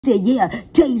said, yeah,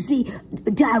 Jay-Z,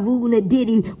 Ja Rule, and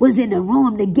Diddy was in the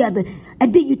room together.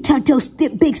 And then you turned your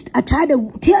big... I tried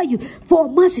to tell you 4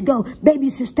 months ago, baby,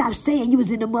 you should stop saying you was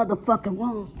in the motherfucking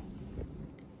room.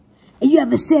 And you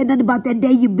haven't said nothing about that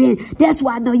day you been. That's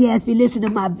why I know you asked me to listen to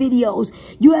my videos.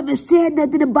 You haven't said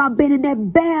nothing about being in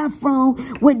that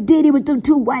bathroom with Diddy with them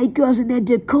 2 white girls in that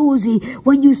jacuzzi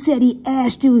when you said he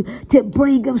asked you to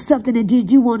bring him something and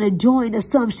did you want to join or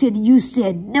some shit and you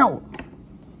said no.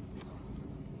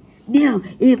 Now,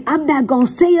 if I'm not going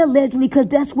to say allegedly because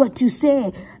that's what you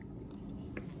said.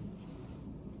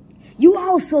 You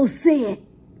also said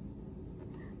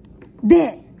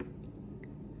that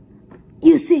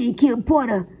you seen Kim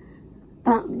Porter,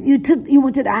 you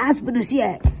went to the hospital, she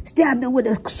had stabbed him with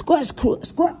a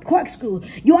corkscrew.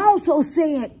 You also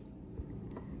said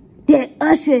that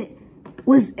Usher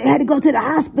had to go to the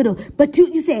hospital, but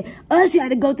you said Usher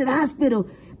had to go to the hospital,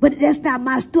 but that's not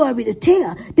my story to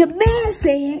tell. The man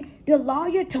said, the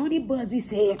lawyer Tony Busby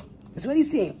said, that's what he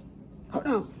said. Hold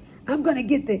on, I'm going to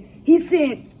get there. He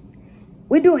said,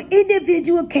 we're doing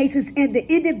individual cases and the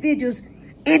individuals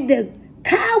and the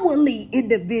cowardly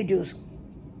individuals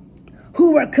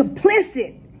who were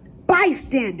complicit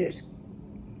bystanders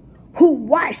who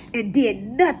watched and did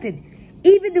nothing,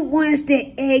 even the ones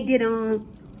that egged it on,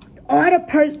 all the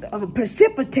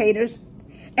precipitators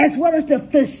as well as the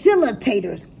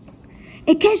facilitators.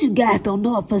 In case you guys don't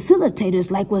know, a facilitator is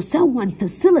like when someone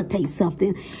facilitates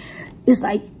something. It's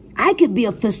like I could be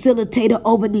a facilitator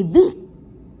of an event.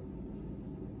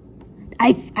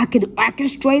 I can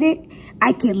orchestrate it.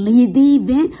 I can lead the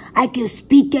event. I can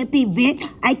speak at the event.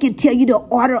 I can tell you the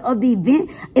order of the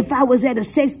event. If I was at a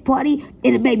sex party,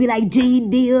 it may be like Gene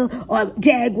Deal or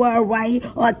Jaguar Wright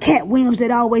or Cat Williams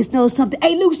that always knows something.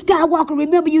 Hey, Luke Skywalker,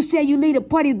 remember you said you lead the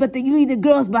parties, but then you leave the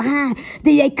girls behind.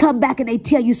 Then they come back and they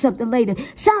tell you something later.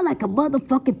 Sound like a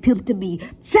motherfucking pimp to me.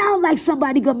 Sound like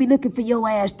somebody gonna be looking for your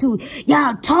ass too.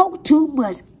 Y'all talk too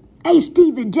much. Hey,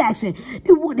 Steven Jackson,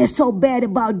 the one that's so bad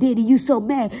about Diddy, you so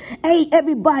mad. Hey,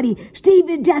 everybody,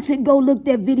 Steven Jackson, go look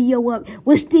that video up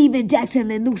with Steven Jackson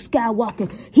and Luke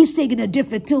Skywalker. He's singing a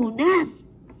different tune now.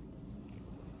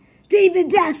 Steven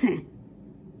Jackson.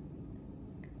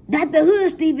 Not the hood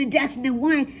Steven Jackson, the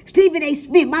one, Stephen A.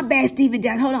 Smith, my bad, Steven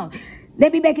Jackson. Hold on.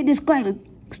 Let me make a disclaimer.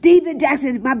 Steven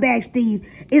Jackson, my bad, Steve.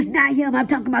 It's not him. I'm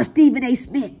talking about Stephen A.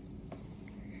 Smith.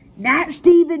 Not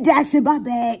Steven Jackson, my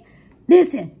bad.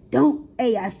 Listen.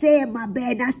 Hey, I said my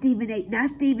bad, not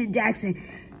Steven Jackson.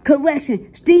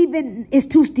 Correction, Steven is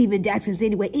 2 Steven Jacksons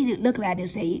anyway. He didn't look like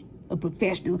this, say a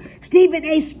professional. Stephen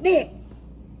A. Smith.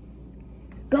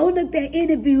 Go look that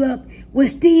interview up with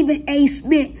Stephen A.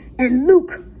 Smith and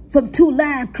Luke from 2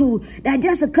 Live Crew. Now,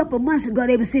 just a couple months ago,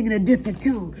 they were singing a different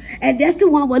tune. And that's the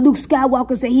one where Luke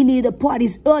Skywalker said he needed the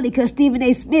parties early because Stephen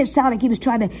A. Smith sounded like he was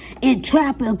trying to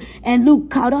entrap him, and Luke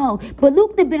caught on. But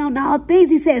Luke had been on all things.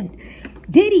 He says,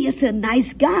 Diddy is a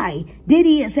nice guy.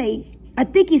 Diddy is I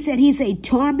think he said he's a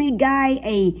charming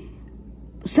guy,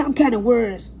 some kind of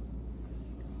words.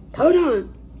 Hold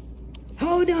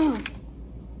on.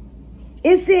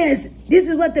 It says, this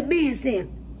is what the man said.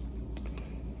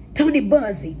 Tony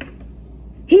Busby.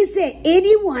 He said,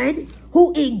 anyone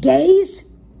who engaged,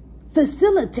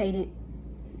 facilitated,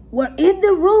 were in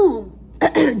the room.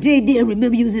 Jay did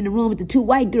remember you was in the room with the 2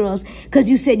 white girls because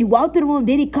you said you walked in the room,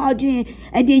 then he called you in,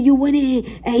 and then you went in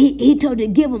and he told you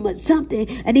to give him something,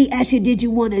 and he asked you, did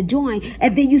you want to join?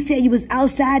 And then you said you was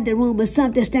outside the room or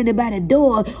something, standing by the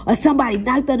door, or somebody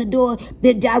knocked on the door.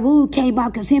 Then Ja Rule came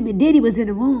out because him and Diddy was in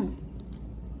the room.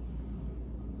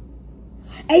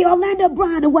 Hey, Orlando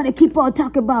Brown, the one that keep on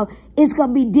talking about it's going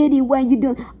to be Diddy when you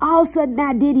do. All of a sudden,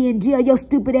 now Diddy in jail, your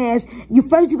stupid ass. You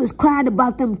was crying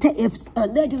about them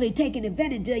allegedly taking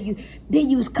advantage of you. Then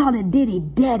you was calling Diddy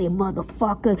daddy,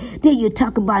 motherfucker. Then you're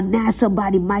talking about now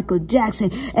somebody Michael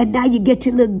Jackson. And now you get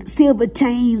your little silver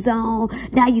chains on.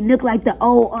 Now you look like the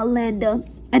old Orlando.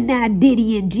 And now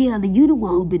Diddy in jail. And you the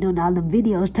one who been on all them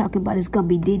videos talking about it's going to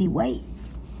be Diddy way.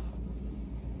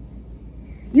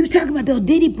 You was talking about those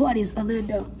Diddy parties,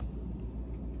 Orlando.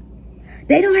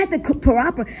 They don't have to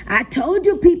cooperate. I told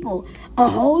you people a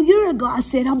whole year ago, I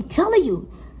said, I'm telling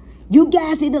you, you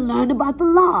guys need to learn about the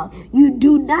law. You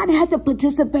do not have to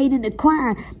participate in the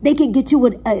crime. They can get you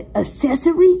an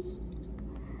accessory,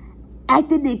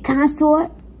 acting in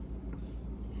consort,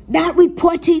 not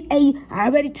reporting I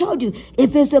already told you,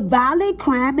 if it's a violent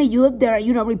crime and you're there,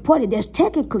 you don't report it, that's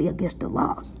technically against the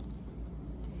law.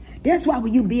 That's why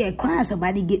when you be at crime,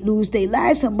 somebody lose their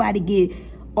life, somebody get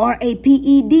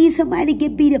RAPED, somebody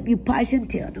get beat up, you probably shouldn't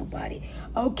tell nobody.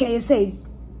 Okay, say,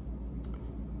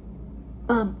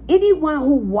 anyone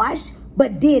who watched,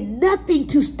 but did nothing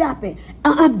to stop it.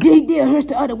 G. Deal, here's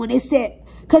the other one. They said,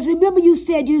 because remember you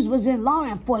said you was in law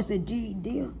enforcement, G.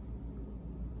 Deal.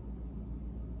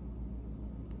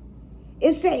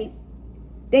 It say,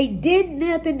 they did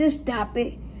nothing to stop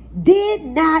it, did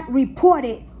not report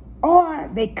it, or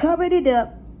they covered it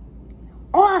up,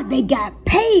 or they got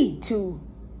paid to,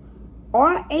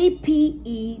 or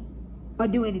RAPE, or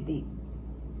do anything.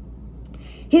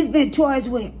 He's been charged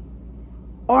with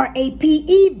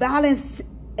RAPE, violence,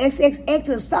 XXX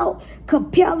assault,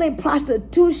 compelling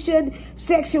prostitution,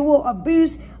 sexual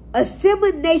abuse,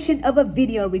 dissemination of a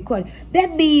video recording.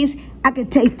 That means I can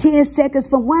take 10 seconds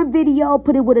from one video,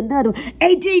 put it with another.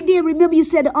 AJ, remember you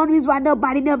said the only reason why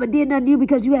nobody never did nothing to you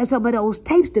because you had some of those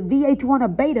tapes, the VH1 or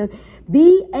beta.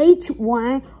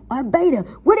 VH1 or beta.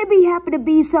 Would it be happen to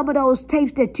be some of those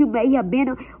tapes that you may have been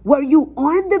on? Were you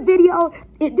on the video?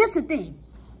 This is the thing.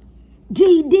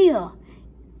 G. Deal.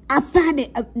 I find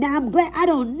it, now I'm glad, I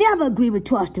don't never agree with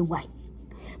Charleston White.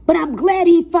 But I'm glad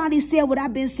he finally said what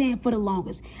I've been saying for the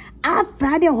longest. I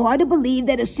find it hard to believe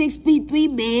that a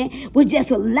 6'3" man was just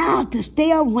allowed to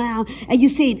stay around and you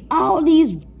seen all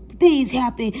these things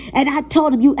happening. And I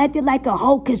told him you acted like a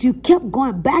hoe because you kept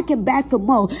going back and back for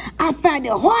more. I find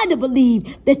it hard to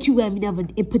believe that you have never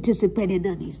participated in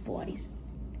none of these parties.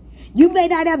 You may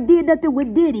not have did nothing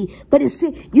with Diddy, but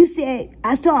you said,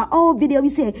 I saw an old video, you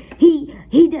said he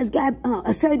just got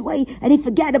a certain way and he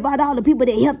forgot about all the people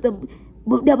that helped him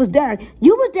that was there.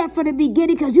 You was there from the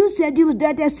beginning because you said you was there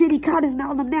at that city college and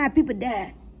all them 9 people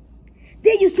died.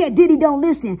 Then you said Diddy don't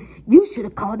listen. You should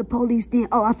have called the police then.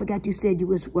 Oh, I forgot you said you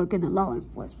was working in law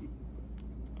enforcement.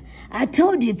 I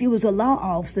told you if you was a law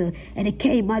officer and it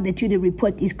came out that you didn't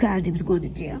report these crimes, you was going to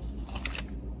jail.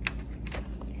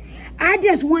 I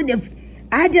just wonder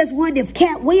if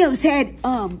Cat Williams had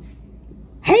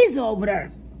Hazel over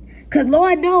there. Because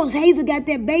Lord knows Hazel got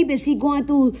that baby and she going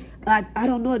through, I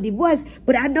don't know, a divorce.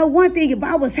 But I know one thing, if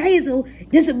I was Hazel,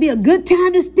 this would be a good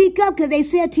time to speak up because they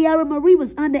said Tiara Marie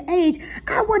was underage.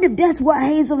 I wonder if that's where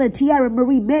Hazel and Tiara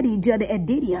Marie met each other at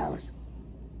Diddy house.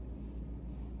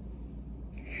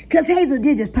 Because Hazel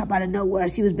did just pop out of nowhere.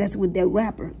 She was messing with that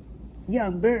rapper,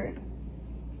 Young Bird.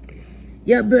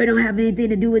 Young Bird don't have anything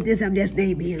to do with this. I'm just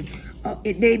naming him.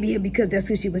 Naming him because that's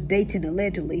who she was dating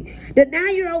allegedly. The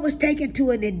 9-year-old was taken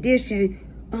to an audition,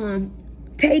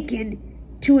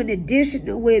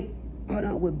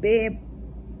 with Bad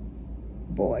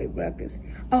Boy Records.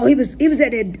 Oh, he was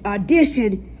at an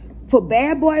audition for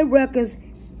Bad Boy Records,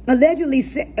 allegedly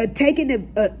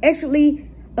taken sexually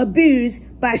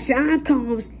abused by Sean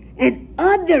Combs and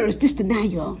others. Just the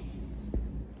 9-year-old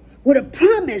with a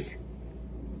promise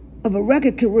of a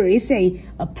record career. He say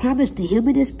a promise to him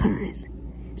and his parents.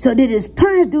 So did his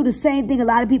parents do the same thing a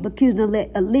lot of people accusing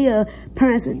Aaliyah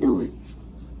parents of doing?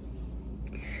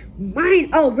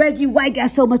 Reggie White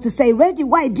got so much to say. Reggie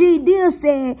White, G. Deal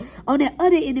said on that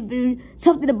other interview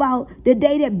something about the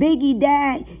day that Biggie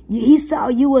died, he saw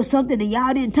you or something and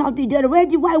y'all didn't talk to each other.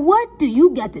 Reggie White, what do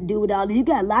you got to do with all this? You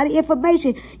got a lot of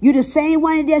information. You the same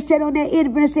one that just said on that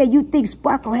interview and said you think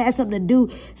Sparkle had something to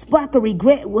do. Sparkle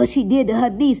regret what she did to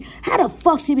her niece. How the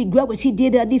fuck she regret what she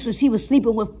did to her niece when she was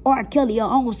sleeping with R. Kelly, her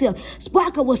own self?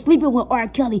 Sparkle was sleeping with R.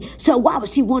 Kelly, so why would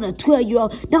she want a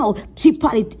 12-year-old? No, she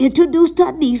probably introduced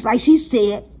her niece like she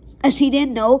said, and she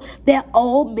didn't know that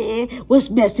old man was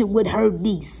messing with her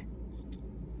niece.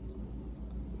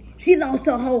 She lost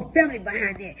her whole family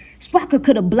behind that. Sparkle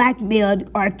could have blackmailed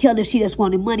R. Kelly if she just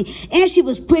wanted money. And she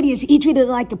was pretty, and he treated her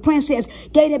like a princess,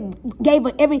 gave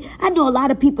her every... I know a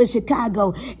lot of people in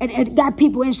Chicago, and got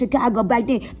people in Chicago back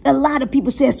then. A lot of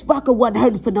people said Sparkle wasn't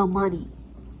hurting for no money.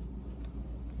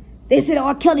 They said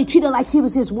R. Kelly treated her like she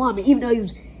was his woman, even though he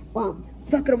was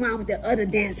fucking around with the other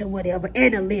dancer or whatever,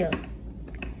 and Aaliyah.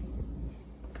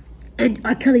 And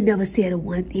R. Kelly never said a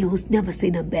one thing. He never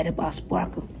say nothing bad about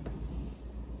Sparkle.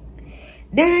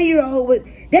 9-year-old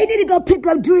they need to go pick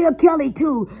up Drill Kelly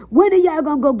too. When are y'all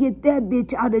gonna go get that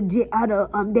bitch out of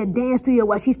that dance studio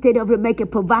while she stayed over here making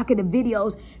provocative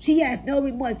videos? She has no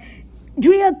remorse.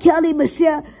 Drill Kelly,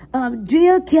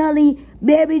 Drill Kelly,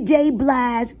 Mary J.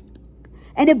 Blige.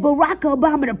 And if Barack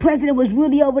Obama, the president, was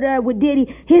really over there with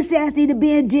Diddy, his ass need to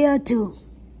be in jail too.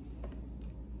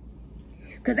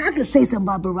 Because I could say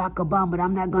something about Barack Obama, but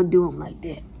I'm not going to do him like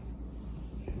that.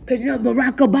 Because, you know,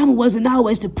 Barack Obama wasn't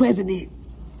always the president.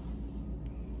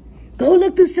 Go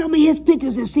look through some of his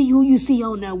pictures and see who you see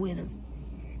on there with him.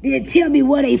 Then tell me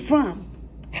where they from.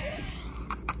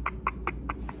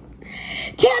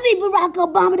 Tell me Barack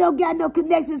Obama don't got no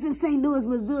connections in St. Louis,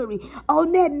 Missouri.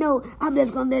 On that note, I'm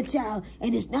just going to let y'all,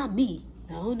 and it's not me.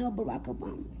 I don't know Barack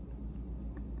Obama.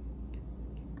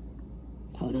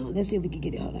 Hold on. Let's see if we can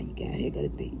get it. Hold on, you guys. Here go the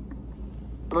thing.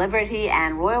 Celebrity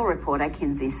and royal reporter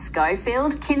Kinsey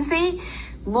Schofield. Kinsey,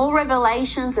 more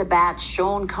revelations about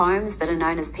Sean Combs, better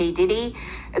known as P. Diddy.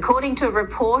 According to a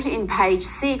report in Page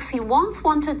 6, he once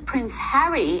wanted Prince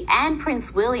Harry and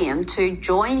Prince William to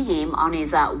join him on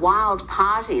his wild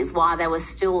parties while they were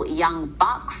still young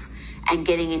bucks and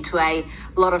getting into a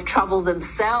lot of trouble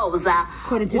themselves.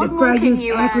 According to what the more can Fergus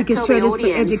you African tell the Studies for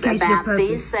audience educational about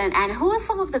purpose. this? And who are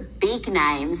some of the big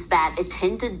names that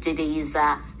attended Diddy's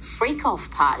freak-off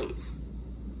parties?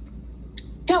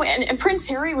 No, and Prince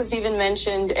Harry was even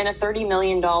mentioned in a $30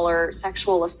 million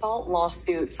sexual assault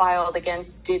lawsuit filed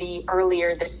against Diddy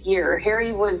earlier this year.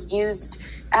 Harry was used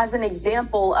as an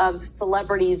example of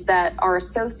celebrities that are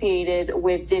associated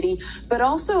with Diddy, but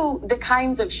also the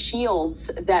kinds of shields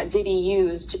that Diddy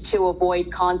used to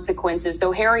avoid consequences,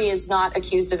 though Harry is not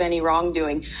accused of any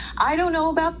wrongdoing. I don't know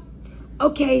about...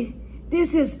 Okay,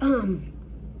 this is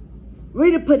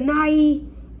Rita Panay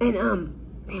and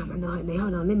damn, I know her name.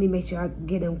 Hold on, let me make sure I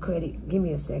get them credit. Give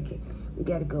me a second. We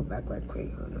got to go back right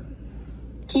quick. Hold on.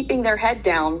 Keeping their head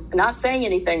down, not saying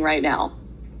anything right now.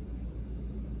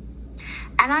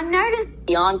 And I noticed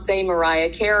Beyonce,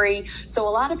 Mariah Carey. So a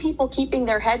lot of people keeping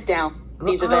their head down.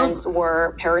 These events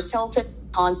were Paris Hilton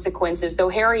consequences, though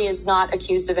Harry is not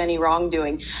accused of any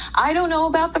wrongdoing. I don't know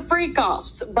about the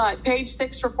freak-offs, but Page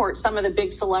 6 reports some of the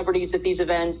big celebrities at these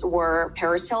events were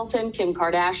Paris Hilton, Kim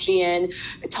Kardashian,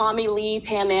 Tommy Lee,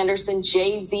 Pam Anderson,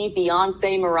 Jay-Z,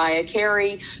 Beyonce, Mariah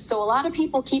Carey. So a lot of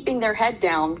people keeping their head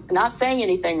down, not saying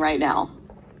anything right now.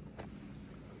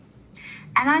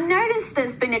 And I noticed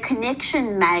there's been a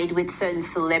connection made with certain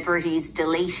celebrities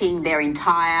deleting their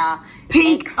entire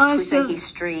ex-Twitter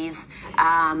histories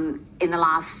in the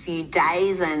last few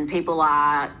days, and people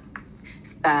are,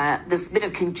 there's a bit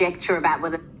of conjecture about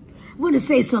whether... I want to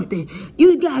say something.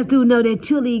 You guys do know that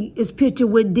Chili is pictured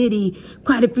with Diddy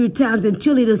quite a few times, and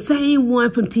Chili the same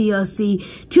one from TLC.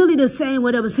 Chili the same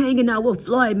one that was hanging out with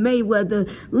Floyd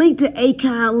Mayweather, linked to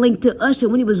Akon, linked to Usher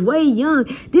when he was way young.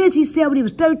 Then she said when he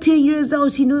was 13 years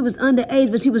old, she knew he was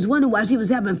underage, but she was wondering why she was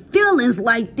having feelings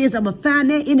like this. I'm going to find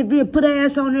that interview and put her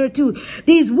ass on there too.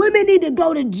 These women need to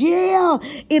go to jail.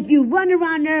 If you run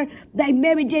around there like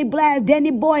Mary J. Blige,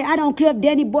 Danny Boy, I don't care if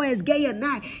Danny Boy is gay or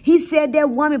not. He said that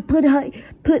woman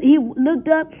he looked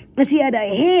up and she had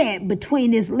a head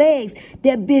between his legs.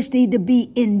 That bitch need to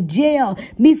be in jail.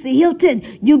 Misa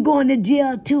Hilton, you going to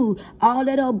jail too. All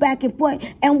that old back and forth.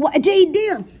 And what J.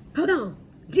 Dill, hold on.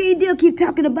 J. Dill keep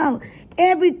talking about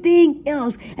everything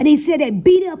else. And he said they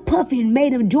beat up Puffy and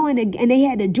made him join and they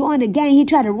had to join the gang. He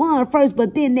tried to run first,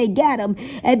 but then they got him.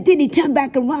 And then he turned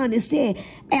back around and said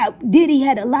Diddy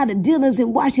had a lot of dealers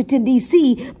in Washington,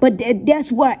 D.C., but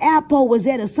that's where Apple was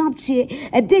at or some shit.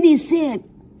 And then he said,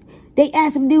 they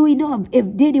asked him, do we know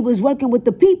if Diddy was working with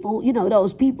the people, you know,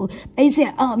 those people. And he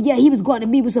said, yeah, he was going to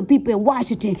meet with some people in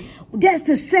Washington. That's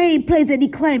the same place that he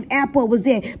claimed Apple was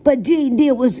at. But J.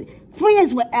 Dill was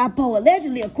friends with Apple,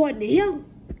 allegedly, according to him.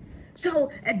 So,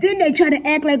 and then they try to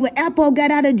act like when Apple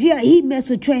got out of jail, he messed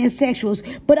with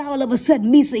transsexuals. But all of a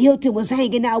sudden, Misa Hilton was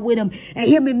hanging out with him. And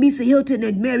him and Misa Hilton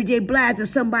and Mary J. Blige or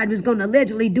somebody was going to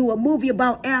allegedly do a movie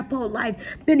about Apple life.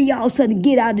 Then he all of a sudden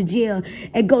get out of jail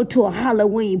and go to a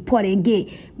Halloween party and get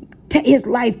his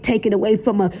life taken away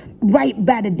from right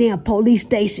by the damn police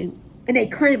station. And they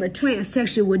claim a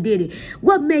transsexual with Diddy.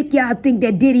 What make y'all think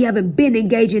that Diddy haven't been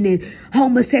engaging in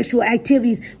homosexual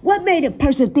activities? What made a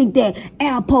person think that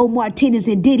Alpo Martinez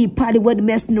and Diddy probably wasn't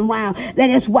messing around?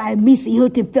 That's why Missy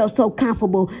Hilton felt so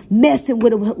comfortable messing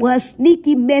with her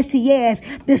sneaky, messy ass,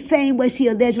 the same way she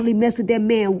allegedly messed with that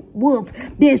man Wolf.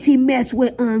 Then she messed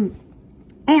with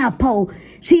Alpo.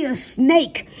 She a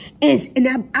snake.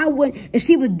 And I would, if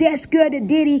she was that scared of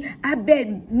Diddy, I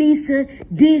bet Misa,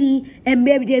 Diddy, and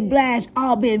Mary J. Blige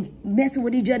all been messing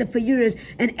with each other for years.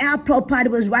 And Alpo probably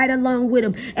was right along with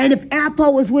him. And if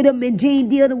Alpo was with him and Gene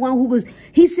Deal, the one who was,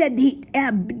 he said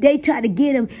they tried to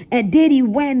get him and Diddy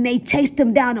ran and they chased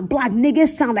him down the block. Nigga, it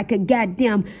sound like a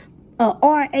goddamn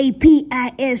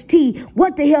R-A-P-I-S-T.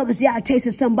 What the hell is y'all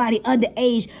chasing somebody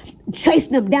underage,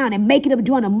 chasing them down and making them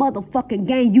join a motherfucking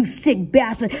gang, you sick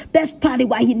bastard? That's probably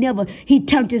why he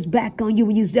turned his back on you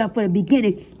when you was there for the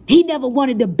beginning. He never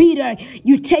wanted to beat her.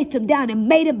 You chased him down and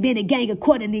made him be in a gang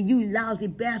according to you, lousy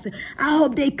bastard. I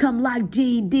hope they come lock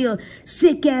Gene Deal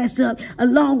sick ass up,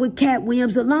 along with Cat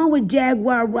Williams, along with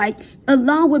Jaguar Wright,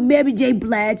 along with Mary J.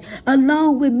 Blige,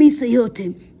 along with Misa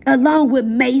Hilton, along with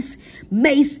Mace,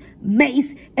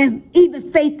 and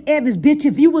even Faith Evans. Bitch,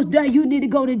 if you was there, you need to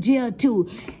go to jail too.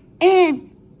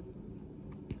 And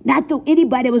Not through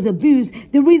anybody that was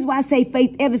abused. The reason why I say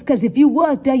Faith Evans, because if you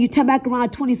was done, you turn back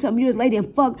around 20-something years later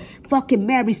and fucking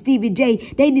marry Stevie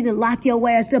J, they need to lock your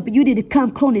ass up, and you need to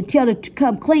come clean and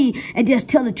come clean and just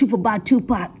tell the truth about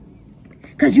Tupac.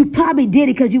 Because you probably did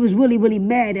it because you was really, really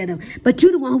mad at him. But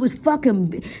you the one who was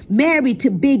fucking married to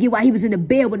Biggie while he was in the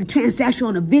bed with a transaction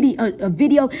on a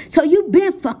video. So you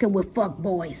been fucking with fuck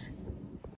boys.